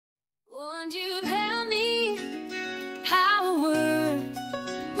and you tell me how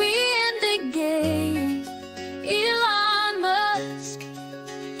we in the game. Elon Musk,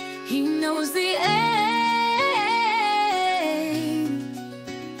 he knows the aim.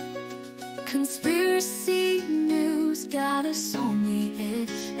 Conspiracy news got us on the edge.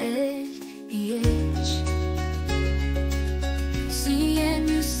 CNN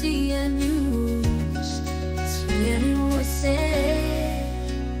News, spinning what's said.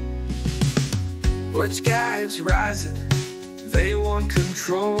 Rich guys rising, they want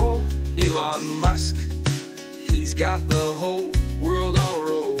control. Elon Musk, he's got the whole world on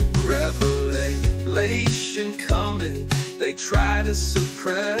roll. Revelation coming, they try to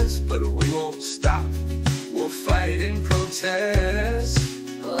suppress, but we won't stop. We'll fight and protest.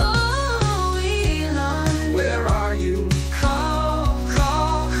 Oh, Elon, where are you? Call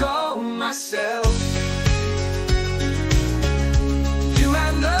myself. You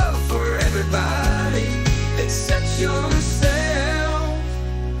have love for everybody except yourself.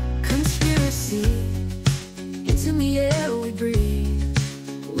 Conspiracy, it's in the air we breathe.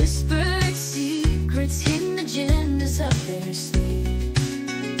 Whispered secrets, hidden agendas up their sleeve.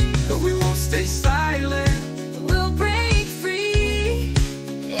 But we won't stay silent. We'll break free,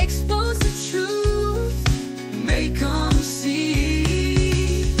 expose the truth, make them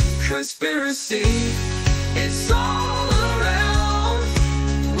see. Conspiracy, it's all around.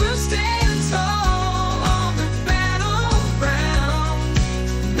 We'll stand tall on the battleground.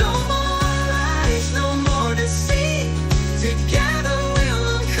 No more lies, no more deceit. Together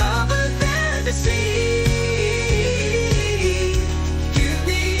we'll uncover their deceit. Give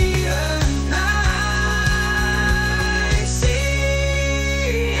me a night,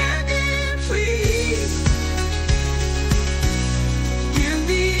 see, and then please give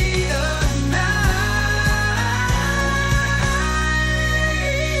me a night,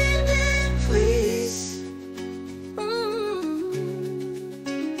 and please.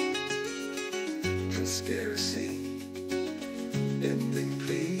 Conspiracy, ending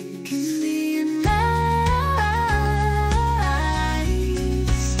please. Give me a nice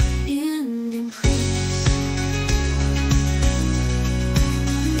ending, please.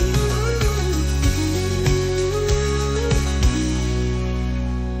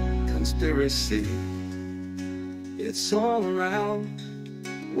 Conspiracy, it's all around.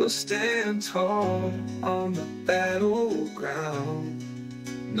 We'll stand tall on the battleground.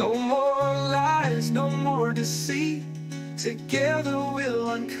 No more lies, no more deceit. Together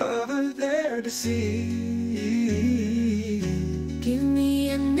we'll uncover their deceit.